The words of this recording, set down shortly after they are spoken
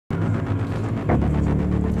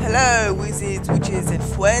Hello, wizards, witches, and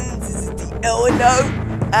Fwiends. This is the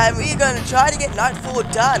Elno, and we're gonna try to get night 4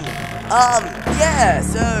 done. Yeah,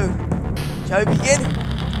 so, shall we begin?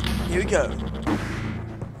 Here we go.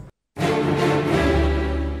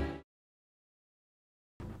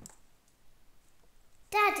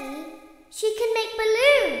 Daddy, she can make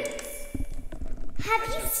balloons. Have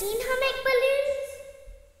you seen her make balloons?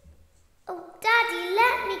 Oh, Daddy,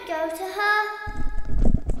 let me go to her.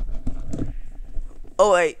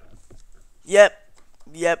 Oh wait, yep,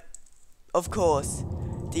 of course.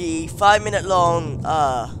 The 5-minute long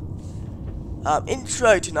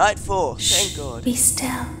intro to night 4. Thank God. Be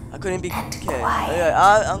still. I couldn't be and okay. quiet. Okay,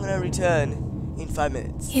 I'm gonna return in 5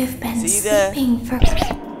 minutes. You've been See you there. sleeping for.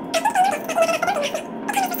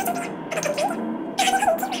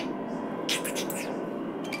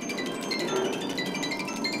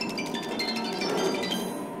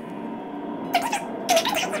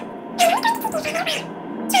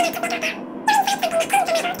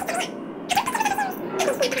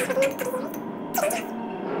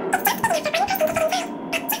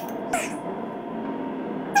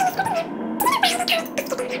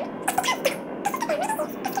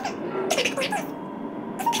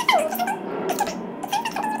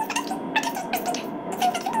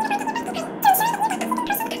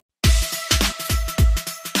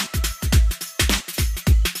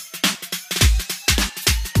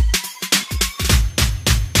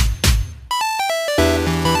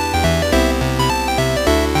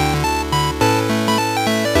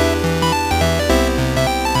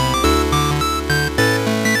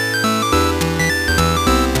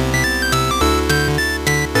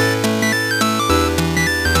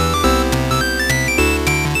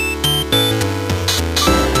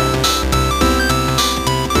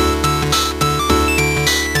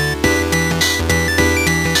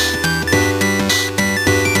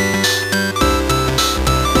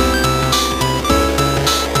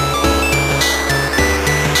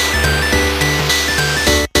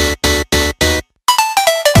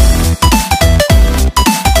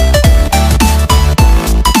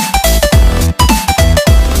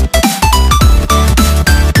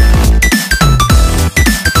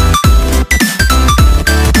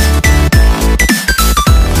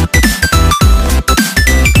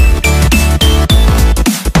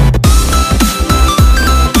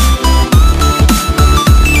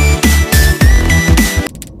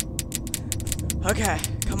 Okay,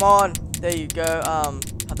 come on. There you go.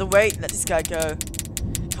 Have to wait. Let this guy go.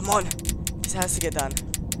 Come on. This has to get done.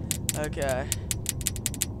 Okay.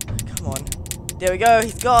 Come on. There we go.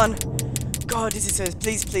 He's gone. God, this is so.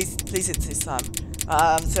 Please hit this time.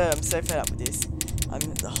 I'm so fed up with this.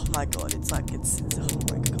 Oh my God. It's like it's. Oh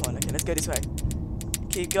my God. Come on. Okay, let's go this way.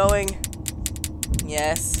 Keep going.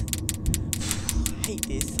 Yes. I hate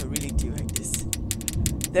this. I really do hate this.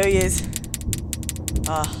 There he is.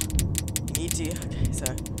 Okay, so,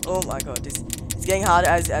 oh my God, it's getting harder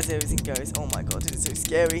as everything goes. Oh my God, this is so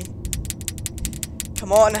scary.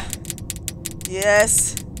 Come on.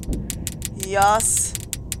 Yes. Yes.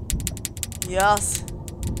 Yes.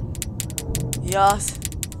 Yes.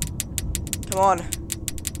 Come on.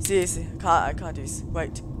 Seriously, I can't do this.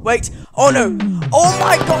 Wait. Oh no. Oh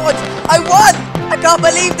my God, I won. I can't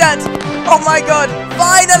believe that. Oh my God,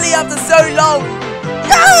 finally after so long.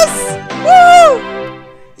 Yes. Woo.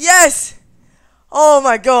 Yes. Oh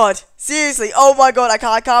my God! Seriously! Oh my God!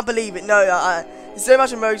 I can't believe it! No, there's so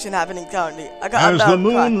much emotion happening currently. As the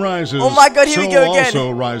moon rises, oh my God! Here we go again.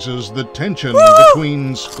 Also rises the tension Woo!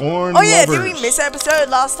 between scorned Oh yeah! lovers. Did we miss an episode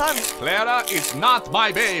last time? Clara is not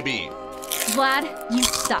my baby. Vlad, you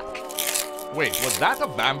suck. Wait, was that a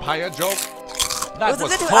vampire joke? That was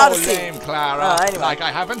little so out of sync. lame, Clara. Anyway. Like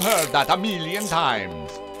I haven't heard that a million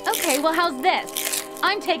times. Okay, well, how's this?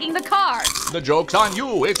 I'm taking the car. The joke's on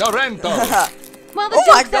you. It's a rental. Well, the Oh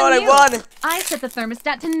my joke's God! on I you. won! I set the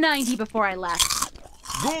thermostat to 90 before I left.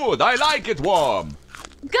 Good. I like it warm.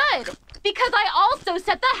 Good, because I also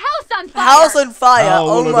set the house on fire. House on fire! How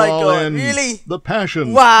will Oh it my all God! end? Really? The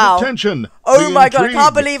passion, Wow. the tension, Oh the my God! I intrigue.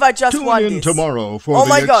 can't believe I just Tune won in this. tomorrow for Oh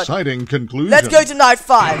my the God. exciting conclusion. Let's go to night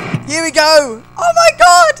 5. Here we go! Oh my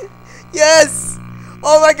God! Yes!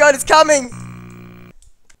 Oh my God! It's coming!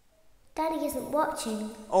 Daddy isn't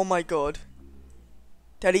watching. Oh my God.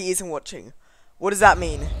 Daddy isn't watching. What does that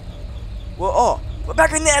mean? Well, oh, we're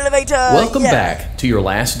back in the elevator! Welcome yeah. back to your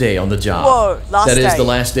last day on the job. Whoa, last That is day. the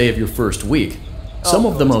last day of your first week. Some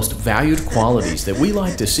of the most valued qualities that we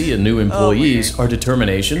like to see in new employees are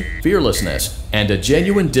determination, fearlessness, and a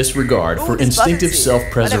genuine disregard for this instinctive butter's here.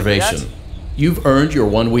 self-preservation. I never knew You've earned your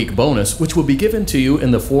 1-week bonus, which will be given to you in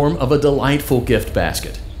the form of a delightful gift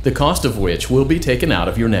basket, the cost of which will be taken out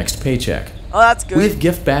of your next paycheck. Oh, that's good. We have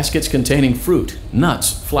gift baskets containing fruit,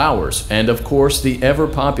 nuts, flowers, and of course the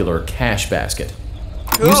ever-popular cash basket.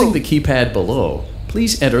 Cool. Using the keypad below,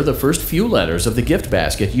 please enter the first few letters of the gift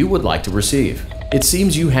basket you would like to receive. It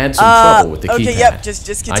seems you had some trouble with the keypad. Okay, yep, just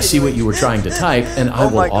continue. I see what you were trying to type, and I Oh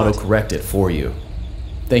will my God. autocorrect it for you.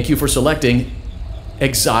 Thank you for selecting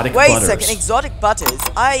exotic Wait butters. a second, exotic butters.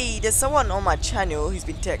 There's someone on my channel who's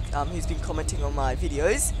been commenting on my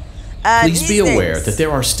videos. And Please be aware that there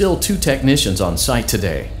are still 2 technicians on site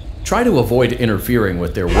today. Try to avoid interfering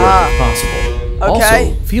with their work if possible. Okay.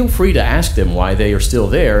 Also, feel free to ask them why they are still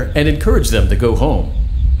there and encourage them to go home.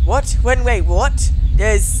 What? Wait, what?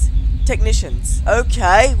 There's technicians.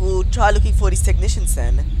 Okay, we'll try looking for these technicians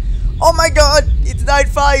then. Oh my god, it's night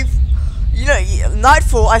 5. You know, night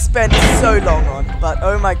 4 I spent so long on, but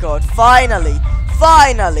oh my god, finally,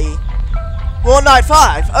 we're on night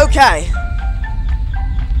 5. Okay.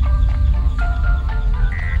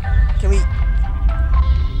 Can we?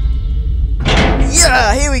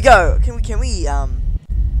 Yeah, here we go. Can we?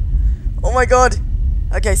 Oh my god.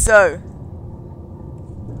 Okay, so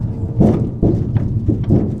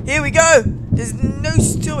here we go. There's no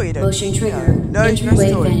story. Motion trigger. No Entryway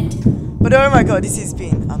story. vent. But oh my god, this has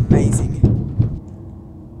been amazing.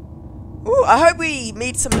 Ooh, I hope we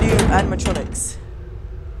meet some new animatronics.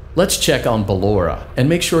 Let's check on Ballora and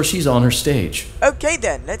make sure she's on her stage. Okay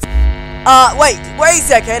then, let's. Wait a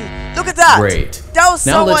second. Look at that. Great. That was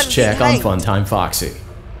Now someone let's check on hanged. Funtime Foxy.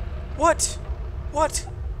 What?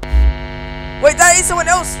 Wait, that is someone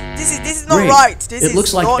else. This is not Great. right. This It is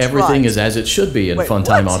looks like not everything right. is as it should be in Wait,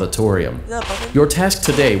 Funtime what? Auditorium. Is that a button? Your task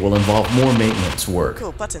today will involve more maintenance work.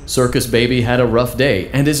 Cool, buttons. Circus Baby had a rough day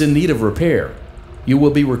and is in need of repair. You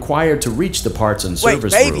will be required to reach the parts and Wait,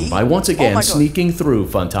 service baby? room by once Oh again my God. sneaking through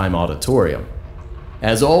Funtime Auditorium.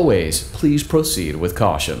 As always, please proceed with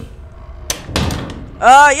caution.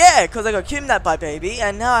 Yeah, because I got kidnapped by baby,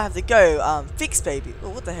 and now I have to go, fix baby. Oh,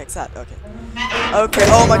 what the heck's that? Okay. Okay,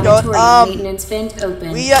 oh my god, Auditorium maintenance vent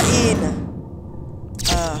open. we are in.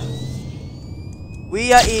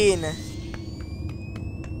 We are in.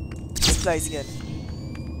 This place again.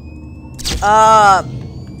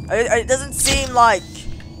 It doesn't seem like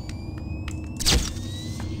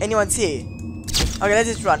anyone's here. Okay, let's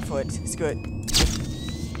just run for it. It's good.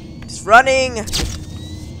 Just running.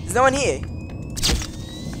 There's no one here.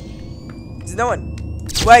 There's no one.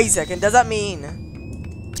 Wait a second. Does that mean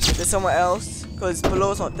there's somewhere else? Because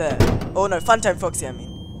Ballora's not there. Oh no, Funtime Foxy. I mean,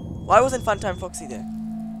 why wasn't Funtime Foxy there?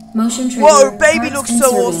 Motion trigger. Whoa, baby parts looks and so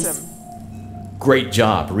service. awesome. Great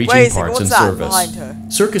job reaching Wait a second, parts and what's that service. behind her?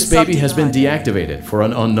 Circus There's Baby has been something behind deactivated for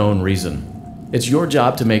an unknown reason. It's your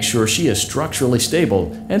job to make sure she is structurally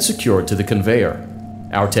stable and secured to the conveyor.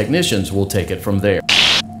 Our technicians will take it from there.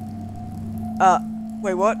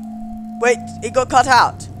 Wait, what? Wait, it got cut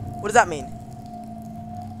out. What does that mean?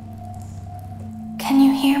 Can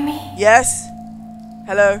you hear me? Yes?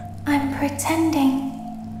 Hello? I'm pretending.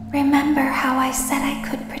 Remember how I said I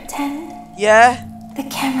could pretend? Yeah? The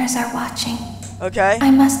cameras are watching. Okay.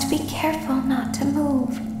 I must be careful not to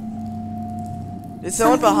move. There's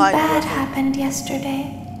someone Something behind bad me. happened yesterday.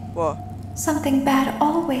 What? Something bad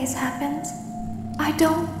always happens. I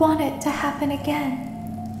don't want it to happen again.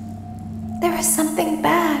 There is something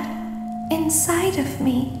bad inside of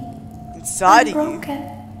me. Inside I'm of you?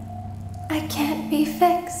 broken. I can't be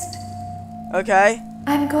fixed. Okay.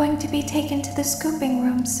 I'm going to be taken to the scooping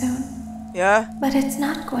room soon, Yeah? but it's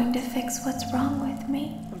not going to fix what's wrong with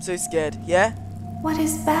me. I'm so scared. Yeah? What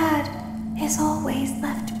is bad is always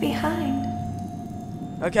left behind.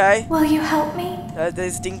 Okay. Will you help me?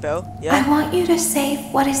 There's a ding bell. I Yeah? want you to save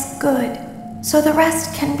what is good, so the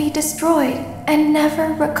rest can be destroyed and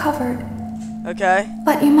never recovered. Okay.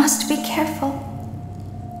 But you must be careful.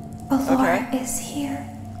 Ballora Okay. is here,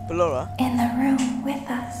 Ballora. in the room with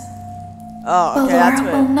us. Oh, okay, that's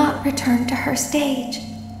Ballora will where. not return to her stage.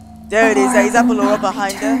 There it is. Is that will Ballora not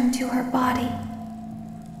behind her? return to her body.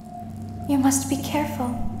 You must be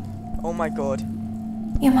careful. Oh my god.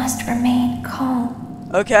 You must remain calm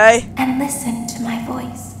Okay. and listen to my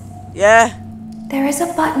voice. Yeah? There is a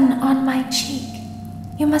button on my cheek.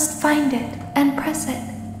 You must find it and press it.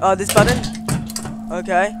 Oh, this button?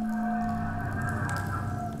 Okay.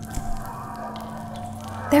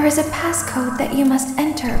 There is a passcode that you must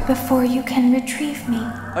enter before you can retrieve me.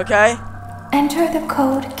 Okay. Enter the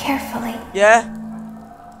code carefully. Yeah?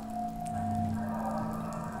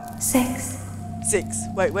 6. 6.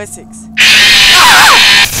 Wait, where's 6?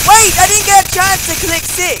 Ah! Wait, I didn't get a chance to click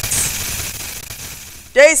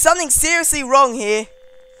 6. There is something seriously wrong here.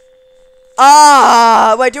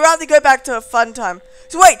 Wait, do I have to go back to a fun time?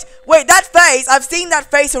 So wait, that face, I've seen that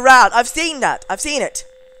face around. I've seen it.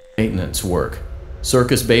 maintenance work.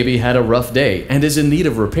 Circus Baby had a rough day and is in need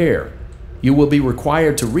of repair. You will be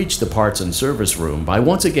required to reach the parts and service room by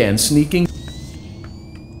once again sneaking.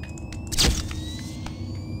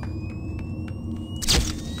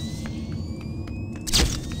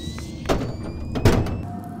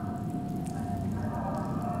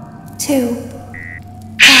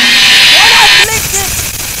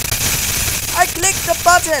 I clicked the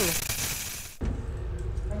button!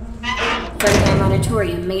 Frontier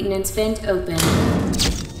Auditorium maintenance vent open.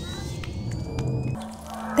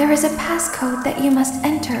 There is a passcode that you must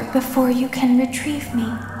enter before you can retrieve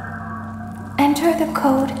me. Enter the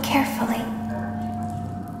code carefully.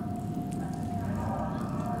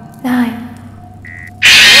 9.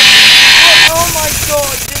 Oh my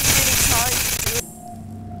god, didn't give me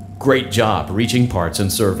time. Great job reaching parts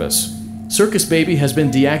and service. Circus Baby has been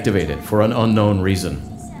deactivated for an unknown reason.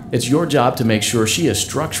 It's your job to make sure she is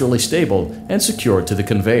structurally stable and secured to the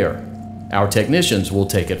conveyor. Our technicians will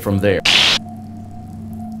take it from there.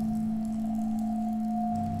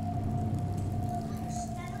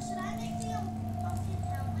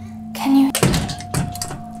 Can you...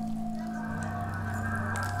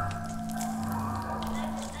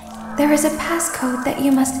 There is a passcode that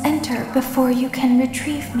you must enter before you can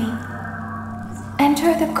retrieve me.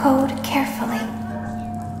 Enter the code carefully.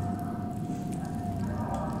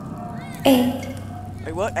 8.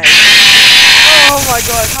 Wait, what? 8? Oh my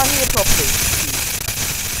god, I can't hear properly.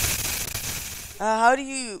 How do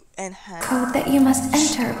you enhance? Code that you must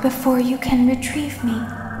enter before you can retrieve me.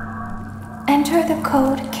 Enter the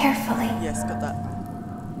code carefully. Yes, got that.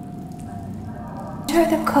 Enter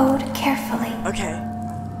the code carefully. Okay.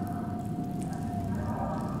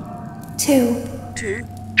 2. 2.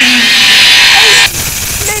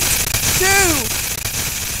 Clicked 2!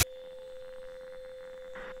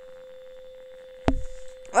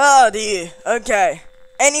 Oh dear, okay.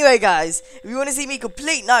 Anyway guys, if you want to see me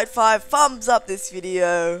complete Night 5, thumbs up this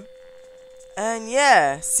video. And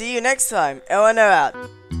yeah, see you next time. LNO out.